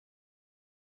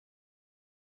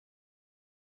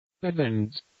Dead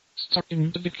ends.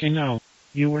 Starting to decay now.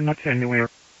 You were not anywhere.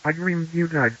 I dreamed you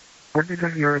died. Or did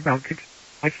I hear about it?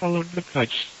 I followed the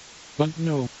touch. But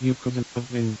no, you couldn't have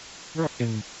been.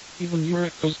 Rotten. Even your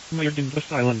echoes mired in the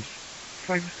silence.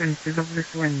 5 senses of this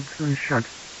went soon shut.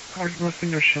 Heartless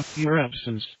inertia, your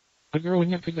absence. A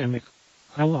growing epidemic.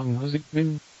 How long has it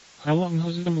been? How long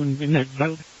has the moon been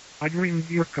exiled? I dreamed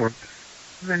your corpse.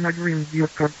 Then I dreamed your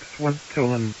corpse was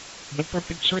stolen. The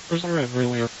perpetrators are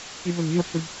everywhere. Even your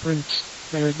footprints,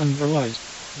 buried under lies.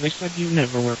 They said you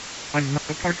never were. I'm not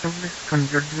a part of this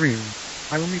conjured dream.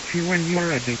 I'll meet you when you're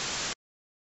ready.